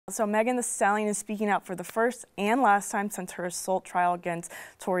So Megan the Stallion is speaking out for the first and last time since her assault trial against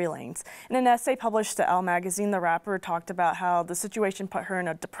Tory Lanez. In an essay published to Elle Magazine, the rapper talked about how the situation put her in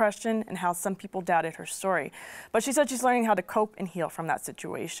a depression and how some people doubted her story. But she said she's learning how to cope and heal from that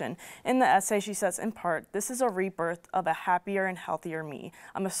situation. In the essay, she says, in part, "This is a rebirth of a happier and healthier me.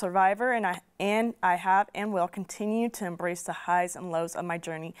 I'm a survivor and I have and will continue to embrace the highs and lows of my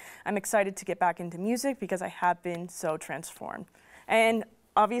journey. I'm excited to get back into music because I have been so transformed." And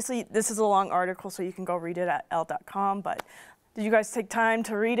obviously, this is a long article, so you can go read it at Elle.com, but did you guys take time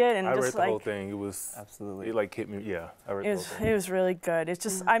to read it? And I just read the whole thing. It was absolutely, it like hit me. Yeah, I read the whole thing. It was really good. It's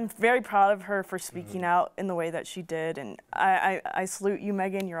just, I'm very proud of her for speaking out in the way that she did, and I salute you,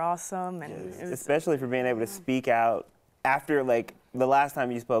 Megan. You're awesome. And it was, especially for being able to speak out after, like, the last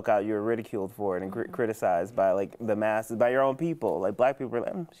time you spoke out, you were ridiculed for it and criticized by, like, the masses, by your own people. Like, black people were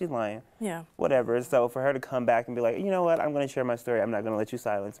like, she's lying. Yeah. Whatever. So for her to come back and be like, you know what, I'm going to share my story. I'm not going to let you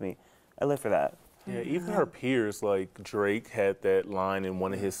silence me. I live for that. Yeah, even her peers, like Drake had that line in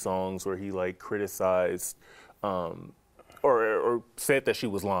one of his songs where he, like, criticized or said that she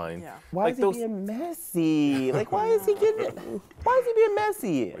was lying. Yeah. Why is he being messy? Like, why is he being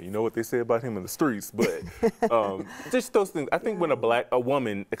messy? You know what they say about him in the streets, but just those things. I think when a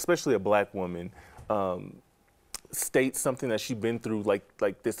woman, especially a black woman, states something that she's been through,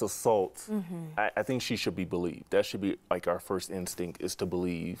 like this assault, I think she should be believed. That should be like our first instinct, is to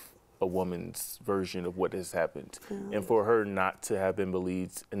believe a woman's version of what has happened. And for her not to have been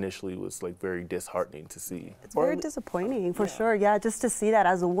believed initially was, like, very disheartening to see. It's very disappointing, for sure. Yeah, just to see that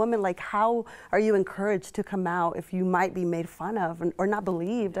as a woman, like, how are you encouraged to come out if you might be made fun of or not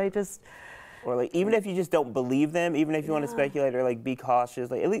believed? Or, like, even if you just don't believe them, even if you want to speculate or, like, be cautious,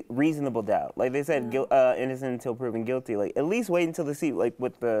 like, at least reasonable doubt. Like they said, innocent until proven guilty. Like, at least wait until to see, like,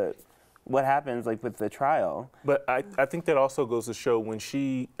 what happens, like, with the trial. But I think that also goes to show when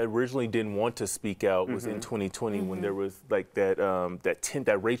she originally didn't want to speak out was in 2020 when there was, like,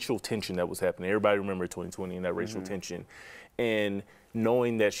 that racial tension that was happening. Everybody remember 2020 and that racial tension. And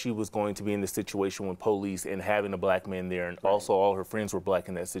knowing that she was going to be in the situation with police and having a black man there, and also all her friends were black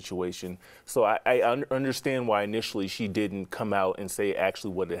in that situation. So I understand why initially she didn't come out and say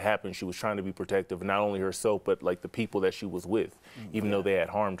actually what had happened. She was trying to be protective of not only herself, but, like, the people that she was with, even though they had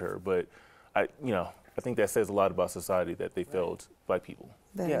harmed her. But I think that says a lot about society that they failed black people.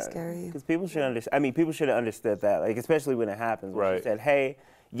 Very scary. Because people should understand. I mean, people should have understood that, like, especially when it happens. When she said, "Hey,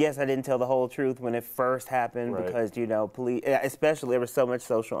 yes, I didn't tell the whole truth when it first happened because, you know, police, especially there was so much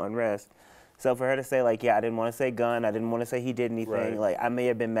social unrest." So for her to say, like, yeah, I didn't want to say gun, I didn't want to say he did anything, like, I may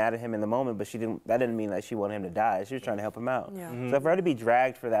have been mad at him in the moment, but that didn't mean that she wanted him to die. She was trying to help him out. So for her to be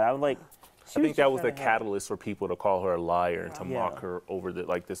dragged for that, I would like, I think that was the catalyst for people to call her a liar and to mock her over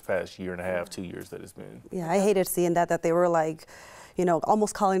this past year and a half, 2 years that it's been. Yeah, I hated seeing that they were, like, you know,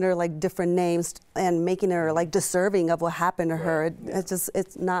 almost calling her, like, different names and making her, like, deserving of what happened to her.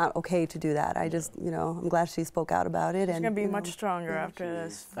 It's not okay to do that. You know, I'm glad she spoke out about it. She's going to be much stronger after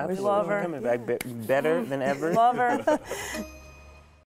this. We love her. Coming back better than ever. Love her.